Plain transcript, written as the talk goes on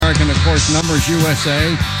American, of course, Numbers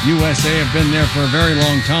USA. USA have been there for a very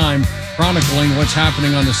long time, chronicling what's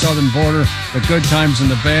happening on the southern border, the good times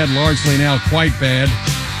and the bad, largely now quite bad.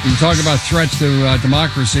 You talk about threats to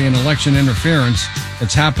democracy and election interference.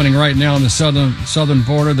 It's happening right now on the southern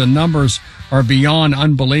border. The numbers are beyond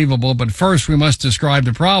unbelievable. But first, we must describe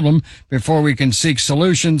the problem before we can seek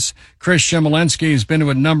solutions. Chris Chemilesky has been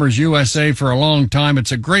with Numbers USA for a long time.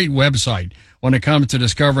 It's a great website when it comes to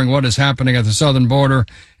discovering what is happening at the southern border.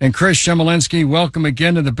 And Chris Chemilesky, welcome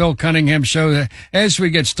again to the Bill Cunningham Show. As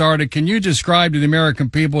we get started, can you describe to the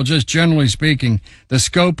American people, just generally speaking, the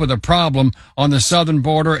scope of the problem on the southern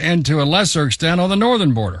border and to a lesser extent on the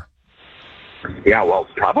northern border? Yeah, well,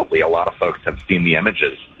 probably a lot of folks have seen the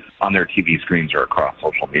images on their TV screens or across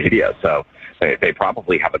social media, so they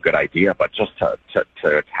probably have a good idea. But just to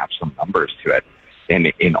attach some numbers to it,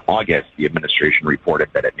 in August, the administration reported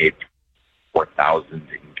that it made 4,000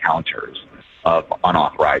 encounters of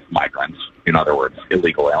unauthorized migrants, in other words,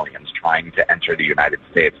 illegal aliens trying to enter the United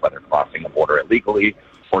States, whether crossing the border illegally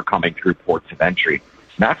or coming through ports of entry.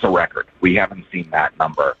 And that's a record. We haven't seen that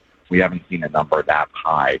number. We haven't seen a number that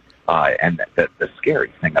high. And the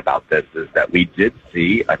scary thing about this is that we did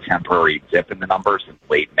see a temporary dip in the numbers in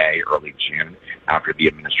late May, early June, after the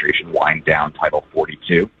administration wind down Title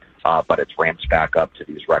 42. But it's ramped back up to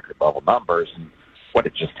these record level numbers. And what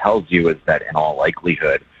it just tells you is that in all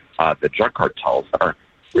likelihood, the drug cartels that are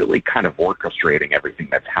really kind of orchestrating everything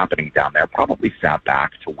that's happening down there probably sat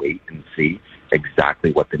back to wait and see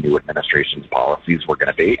exactly what the new administration's policies were going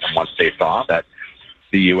to be. And once they saw that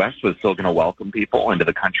the U.S. was still going to welcome people into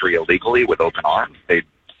the country illegally with open arms, they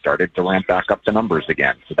started to ramp back up the numbers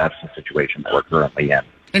again. So that's the situation that we're currently in.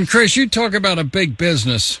 And Chris, you talk about a big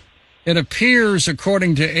business. It appears,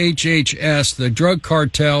 according to HHS, the drug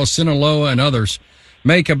cartel, Sinaloa, and others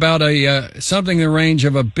make about something in the range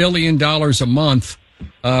of $1 billion a month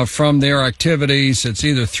from their activities. It's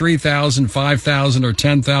either $3,000, $5,000, or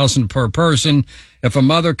 $10,000 per person. If a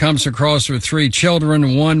mother comes across with 3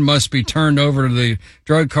 children, one must be turned over to the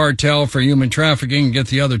drug cartel for human trafficking and get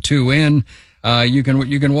the other 2 in. You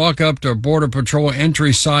can walk up to a Border Patrol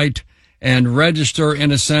entry site and register,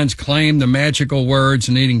 in a sense, claim the magical words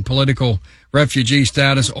needing political refugee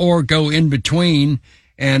status, or go in between.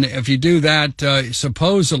 And if you do that,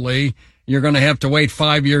 supposedly you're going to have to wait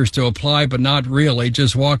 5 years to apply, but not really.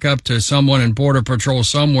 Just walk up to someone in Border Patrol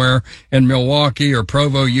somewhere in Milwaukee or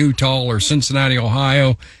Provo, Utah, or Cincinnati,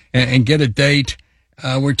 Ohio, and get a date.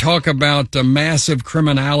 We talk about massive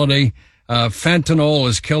criminality. Fentanyl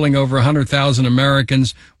is killing over 100,000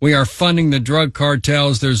 Americans. We are funding the drug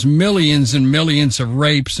cartels. There's millions and millions of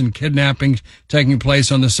rapes and kidnappings taking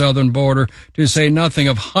place on the southern border, to say nothing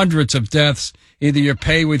of hundreds of deaths. Either you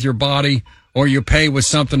pay with your body or you pay with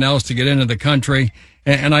something else to get into the country.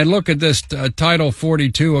 And I look at this, Title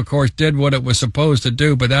 42, of course, did what it was supposed to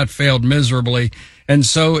do, but that failed miserably. And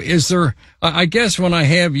so is there, I guess when I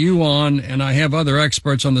have you on and I have other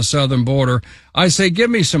experts on the southern border, I say, give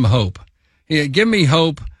me some hope. Give me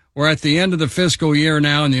hope. We're at the end of the fiscal year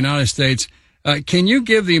now in the United States. Can you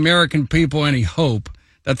give the American people any hope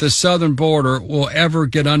that the southern border will ever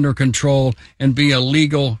get under control and be a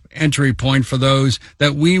legal entry point for those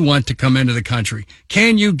that we want to come into the country?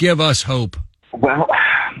 Can you give us hope? Well,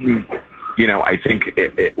 I think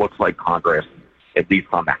it looks like Congress, at least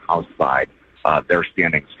on the House side, they're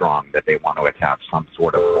standing strong that they want to attach some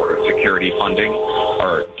sort of border security funding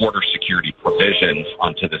or border security provisions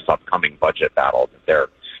onto this upcoming budget battle that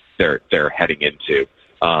they're heading into.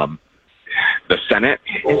 The Senate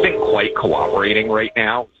isn't quite cooperating right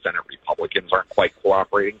now. Senate Republicans aren't quite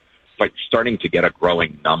cooperating, but starting to get a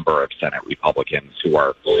growing number of Senate Republicans who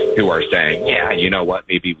are saying, yeah, you know what,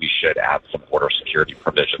 maybe we should add some border security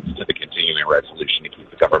provisions to the continuing resolution to keep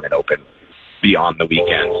the government open beyond the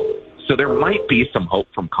weekend. So there might be some hope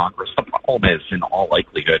from Congress. The problem is, in all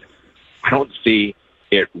likelihood, I don't see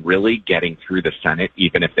it really getting through the Senate,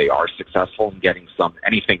 even if they are successful in getting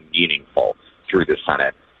anything meaningful through the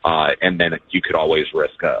Senate. And then you could always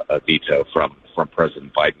risk a veto from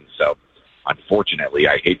President Biden. So unfortunately,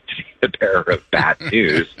 I hate to be the bearer of bad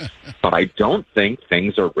news, but I don't think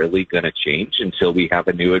things are really going to change until we have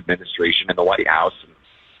a new administration in the White House. And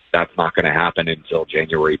that's not going to happen until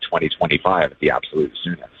January 2025 at the absolute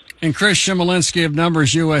soonest. And Chris Chemilesky of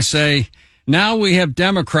Numbers USA, now we have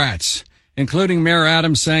Democrats, including Mayor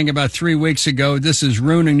Adams, saying about 3 weeks ago, this is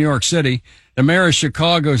ruining New York City. The mayor of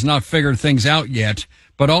Chicago has not figured things out yet,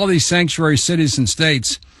 but all these sanctuary cities and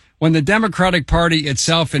states, when the Democratic Party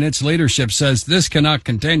itself and its leadership says this cannot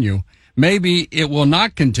continue, maybe it will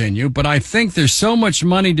not continue, but I think there's so much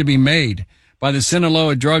money to be made by the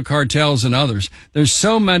Sinaloa drug cartels and others. There's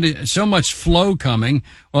so much flow coming.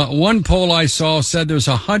 One poll I saw said there's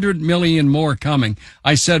 100 million more coming.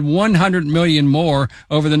 I said 100 million more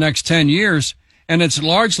over the next 10 years, and it's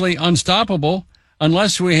largely unstoppable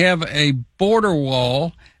unless we have a border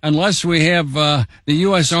wall, unless we have the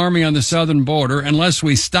U.S. Army on the southern border, unless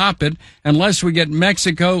we stop it, unless we get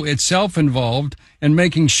Mexico itself involved in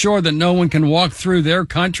making sure that no one can walk through their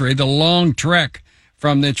country, the long trek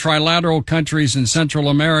from the trilateral countries in Central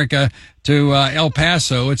America to El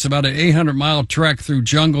Paso. It's about an 800-mile trek through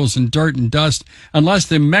jungles and dirt and dust. Unless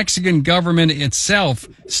the Mexican government itself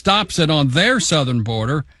stops it on their southern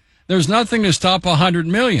border, there's nothing to stop 100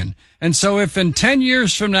 million. And so if in 10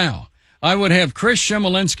 years from now, I would have Chris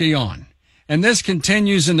Chemilesky on, and this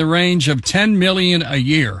continues in the range of 10 million a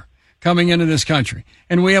year coming into this country,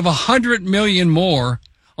 and we have 100 million more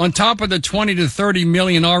on top of the 20 to 30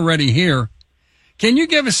 million already here, can you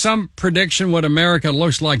give us some prediction what America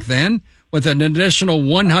looks like then with an additional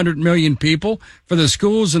 100 million people for the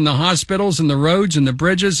schools and the hospitals and the roads and the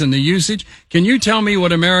bridges and the usage? Can you tell me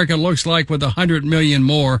what America looks like with 100 million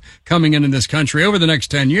more coming into this country over the next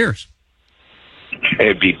 10 years?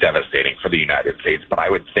 It'd be devastating for the United States, but I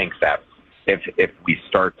would think that if we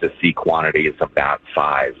start to see quantities of that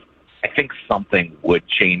size, I think something would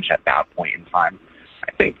change at that point in time.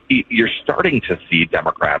 I think you're starting to see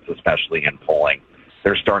Democrats, especially in polling,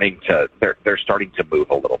 they're starting to move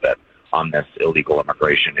a little bit on this illegal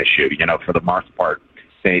immigration issue. You know, for the most part,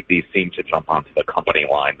 they seem to jump onto the company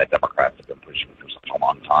line that Democrats have been pushing for such a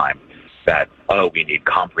long time, that, we need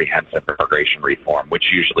comprehensive immigration reform, which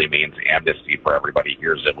usually means amnesty for everybody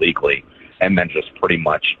here illegally, and then just pretty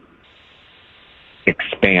much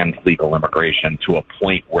expand legal immigration to a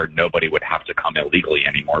point where nobody would have to come illegally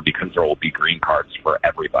anymore because there will be green cards for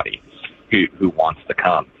everybody who wants to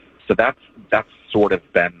come. So that's sort of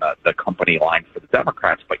been the company line for the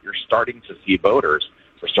Democrats, but you're starting to see voters,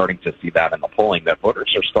 we're starting to see that in the polling, that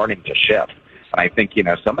voters are starting to shift. And I think,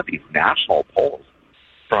 some of these national polls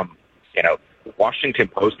from, Washington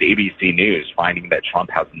Post, ABC News, finding that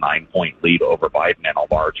Trump has a 9-point lead over Biden, and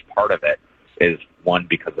a large part of it is, one,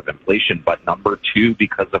 because of inflation, but number two,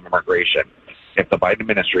 because of immigration. If the Biden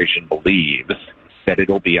administration believes that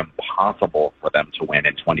it'll be impossible for them to win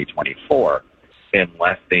in 2024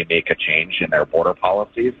 unless they make a change in their border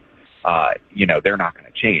policies, they're not going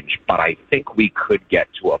to change. But I think we could get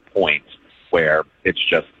to a point where it's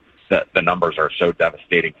just the numbers are so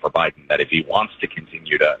devastating for Biden that if he wants to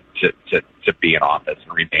continue to be in office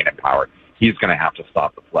and remain in power, he's going to have to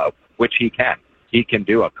stop the flow, which he can. He can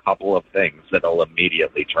do a couple of things that will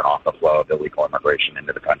immediately turn off the flow of illegal immigration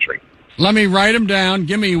into the country. Let me write them down.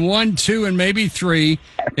 Give me 1, 2, and maybe 3.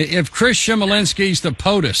 If Chris Chemilesky's the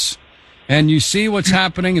POTUS, and you see what's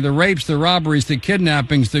happening, the rapes, the robberies, the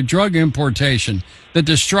kidnappings, the drug importation, the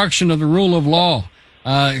destruction of the rule of law,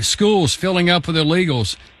 schools filling up with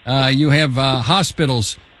illegals, you have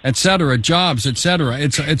hospitals, etc., jobs, etc.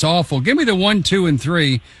 It's awful. Give me the 1, 2, and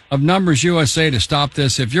 3 of Numbers USA to stop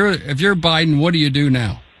this. If you're Biden, what do you do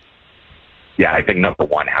now? Yeah, I think number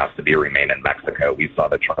one has to be remain in Mexico. We saw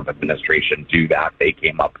the Trump administration do that. They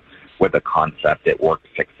came up with a concept. It worked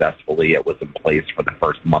successfully. It was in place for the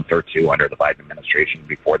first month or two under the Biden administration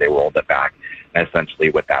before they rolled it back. And essentially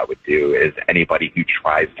what that would do is anybody who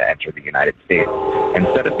tries to enter the United States,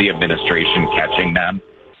 instead of the administration catching them,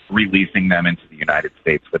 releasing them into the United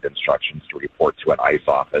States with instructions to report to an ICE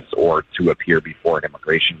office or to appear before an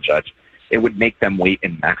immigration judge, it would make them wait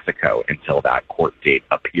in Mexico until that court date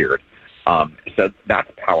appeared. So that's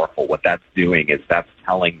powerful. What that's doing is that's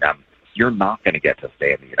telling them, you're not going to get to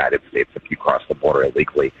stay in the United States if you cross the border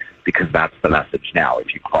illegally, because that's the message now.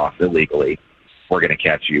 If you cross illegally, we're going to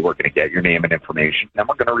catch you, we're going to get your name and information, then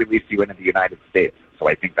we're going to release you into the United States. So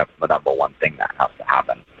I think that's the number one thing that has to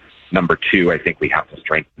happen. Number two, I think we have to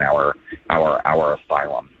strengthen our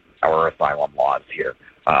asylum laws here.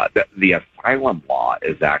 The asylum law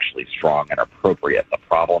is actually strong and appropriate. The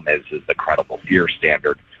problem is the credible fear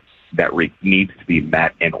standard that needs to be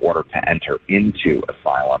met in order to enter into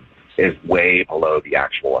asylum is way below the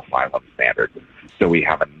actual asylum standard. So we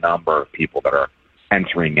have a number of people that are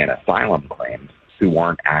entering in asylum claims who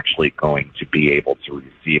aren't actually going to be able to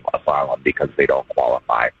receive asylum because they don't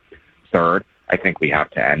qualify. Third, I think we have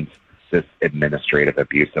to end this administrative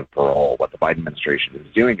abuse of parole. What the Biden administration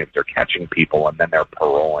is doing is they're catching people and then they're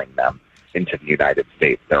paroling them into the United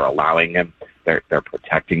States. They're allowing them, they're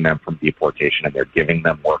protecting them from deportation, and they're giving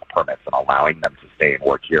them work permits and allowing them to stay and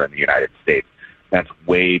work here in the United States. That's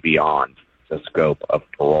way beyond the scope of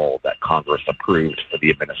parole that Congress approved for the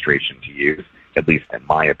administration to use, at least in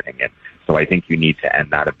my opinion. So I think you need to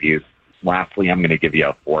end that abuse. Lastly, I'm going to give you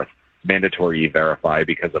a fourth. mandatory E-Verify,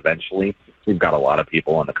 because eventually we've got a lot of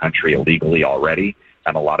people in the country illegally already,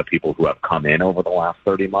 and a lot of people who have come in over the last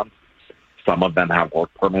 30 months. Some of them have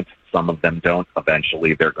work permits, some of them don't.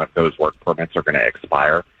 Eventually, those work permits are going to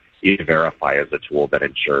expire. E-Verify is a tool that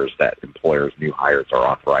ensures that employers' new hires are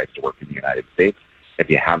authorized to work in the United States. If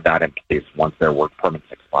you have that in place, once their work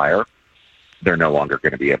permits expire, they're no longer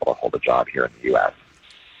going to be able to hold a job here in the U.S.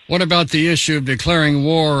 What about the issue of declaring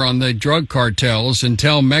war on the drug cartels and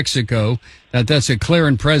tell Mexico that that's a clear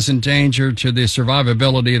and present danger to the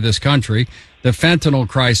survivability of this country? The fentanyl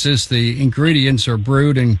crisis, the ingredients are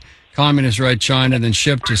brewed in communist Red China, then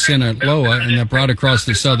shipped to Sinaloa and then brought across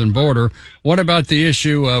the southern border. What about the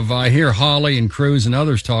issue of, I hear Hawley and Cruz and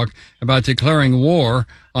others talk about declaring war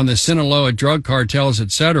on the Sinaloa drug cartels,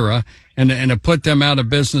 et cetera, and to put them out of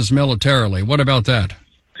business militarily? What about that?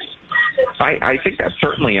 I think that's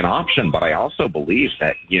certainly an option, but I also believe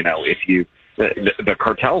that, the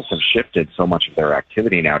cartels have shifted so much of their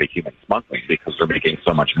activity now to human smuggling because they're making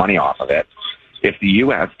so much money off of it. If the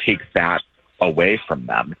U.S. takes that away from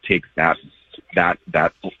them, takes that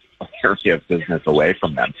area of business away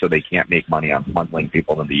from them, so they can't make money on smuggling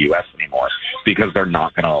people in the U.S. anymore because they're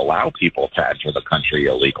not going to allow people to enter the country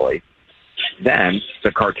illegally, then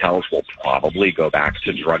the cartels will probably go back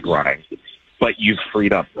to drug running. But you've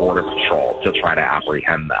freed up Border Patrol to try to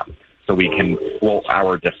apprehend them. So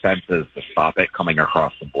our defenses to stop it coming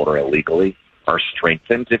across the border illegally are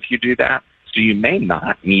strengthened if you do that. So you may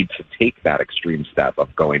not need to take that extreme step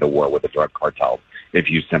of going to war with the drug cartels if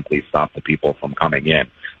you simply stop the people from coming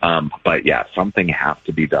in. But yeah, something has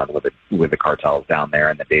to be done with the cartels down there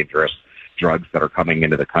and the dangerous drugs that are coming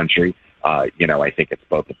into the country. I think it's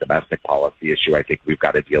both a domestic policy issue. I think we've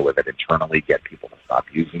got to deal with it internally, get people to stop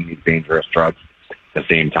using these dangerous drugs. At the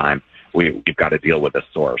same time, we've got to deal with the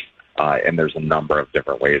source. And there's a number of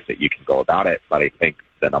different ways that you can go about it. But I think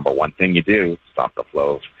the number one thing you do, stop the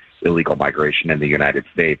flow of illegal migration in the United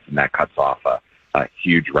States, and that cuts off a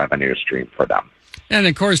huge revenue stream for them. And,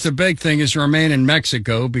 of course, the big thing is to remain in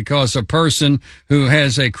Mexico because a person who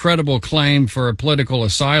has a credible claim for a political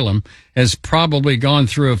asylum has probably gone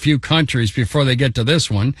through a few countries before they get to this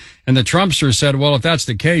one. And the Trumpsters said, well, if that's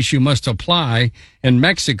the case, you must apply in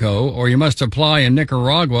Mexico or you must apply in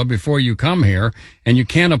Nicaragua before you come here. And you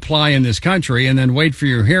can't apply in this country and then wait for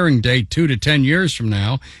your hearing date 2 to 10 years from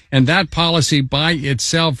now. And that policy by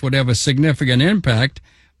itself would have a significant impact.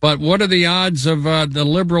 But what are the odds of the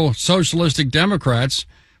liberal socialistic Democrats,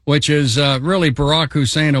 which is really Barack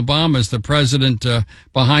Hussein Obama is the president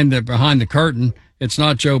behind the curtain? It's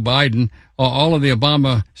not Joe Biden. All of the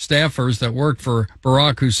Obama staffers that worked for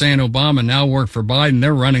Barack Hussein Obama now work for Biden.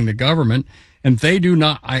 They're running the government, and they do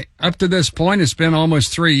not. Up to this point, it's been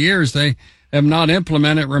almost 3 years. They have not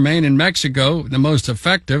implemented Remain in Mexico, the most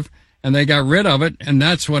effective. And they got rid of it, and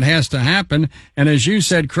that's what has to happen. And as you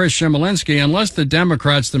said, Chris Chemilesky, unless the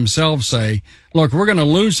Democrats themselves say, look, we're going to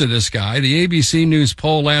lose to this guy. The ABC News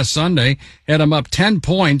poll last Sunday had him up 10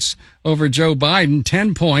 points over Joe Biden,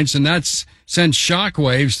 10 points, and that's sent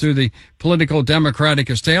shockwaves through the political Democratic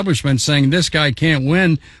establishment saying this guy can't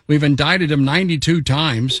win. We've indicted him 92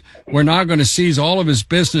 times. We're now going to seize all of his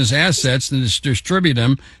business assets and distribute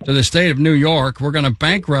them to the state of New York. We're going to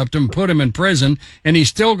bankrupt him, put him in prison, and he's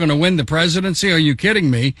still going to win the presidency. Are you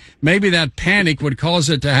kidding me? Maybe that panic would cause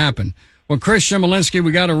it to happen. Well, Chris Chemilesky,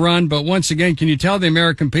 we got to run, but once again, can you tell the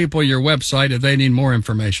American people your website if they need more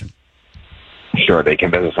information? Sure, they can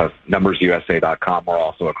visit us, numbersusa.com. We're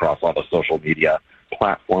also across all the social media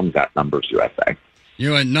platforms at Numbers USA.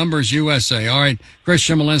 You at Numbers USA. All right, Chris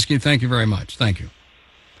Chemilesky, thank you very much. Thank you.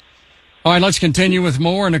 All right, let's continue with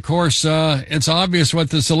more. And, of course, it's obvious what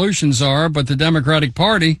the solutions are, but the Democratic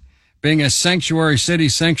Party, being a sanctuary city,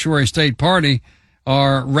 sanctuary state party,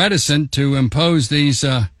 are reticent to impose these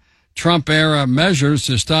Trump-era measures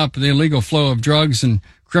to stop the illegal flow of drugs and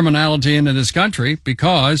criminality into this country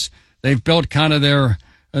because they've built kind of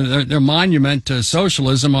their monument to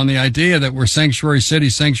socialism on the idea that we're sanctuary city,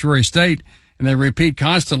 sanctuary state, and they repeat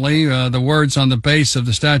constantly the words on the base of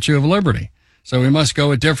the Statue of Liberty. So we must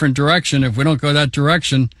go a different direction. If we don't go that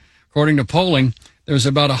direction, according to polling, there's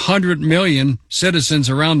about 100 million citizens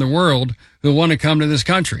around the world who want to come to this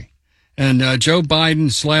country. And Joe Biden /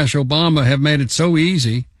 Obama have made it so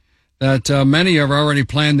easy that many have already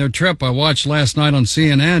planned their trip. I watched last night on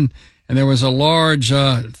CNN, and there was a large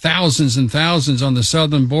thousands and thousands on the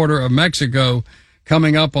southern border of Mexico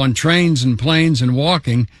coming up on trains and planes and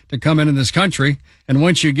walking to come into this country. And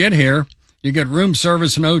once you get here, you get room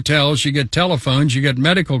service in hotels, you get telephones, you get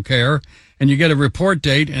medical care, and you get a report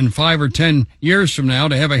date in 5 or 10 years from now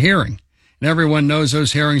to have a hearing. And everyone knows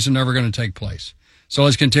those hearings are never going to take place. So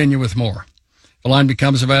let's continue with more. The line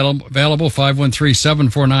becomes available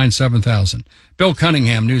 513-749-7000. Bill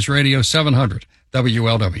Cunningham, News Radio 700,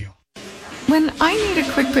 WLW. When I need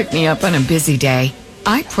a quick pick-me-up on a busy day,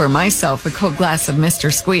 I pour myself a cold glass of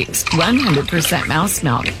Mr. Squeak's 100% mouse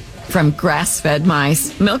milk from grass-fed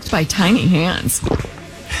mice, milked by tiny hands.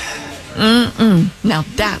 Now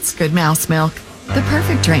that's good mouse milk. The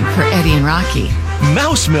perfect drink for Eddie and Rocky.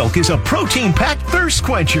 Mouse milk is a protein-packed thirst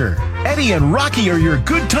quencher. Eddie and Rocky are your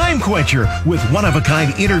good time quencher with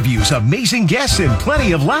one-of-a-kind interviews, amazing guests, and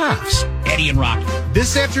plenty of laughs. Eddie and Rocky,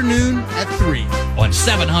 this afternoon at 3 on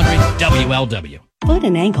 700 WLW. Foot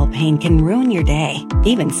and ankle pain can ruin your day.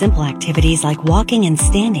 Even simple activities like walking and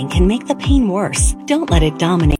standing can make the pain worse. Don't let it dominate.